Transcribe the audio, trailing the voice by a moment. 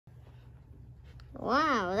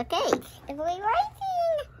Wow, the cake is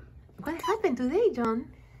rising. What happened today, John?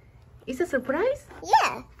 Is a surprise?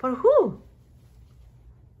 Yeah, For who?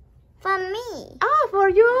 for me. Ah, for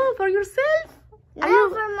you, for yourself? No,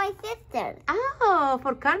 for my sister. Oh,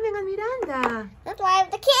 for Carmen and Miranda. That's why I have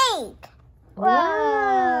the cake.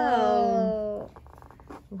 Wow.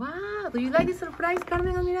 Wow. Do you like the surprise,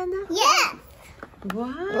 Carmen and Miranda? Yes. Wow.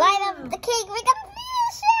 Light up the cake. We can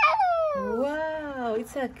finish it. Wow,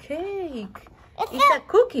 it's a cake. It's It's a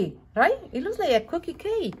cookie, right? It looks like a cookie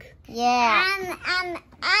cake. Yeah. And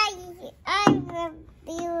I will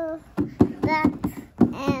do that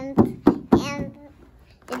and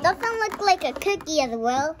it doesn't look like a cookie as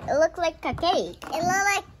well. It looks like a cake. It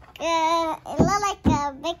looks like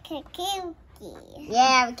a big cookie.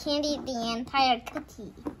 Yeah, we can't eat the entire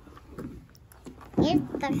cookie. Here's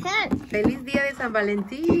the heart. Feliz Día de San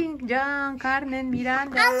Valentin, John, Carmen,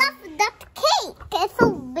 Miranda. I love that cake. It's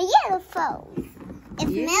so beautiful. It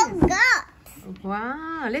smells good.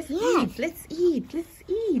 Wow, let's Yes. eat, let's eat, let's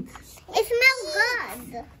eat. It smells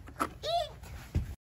good.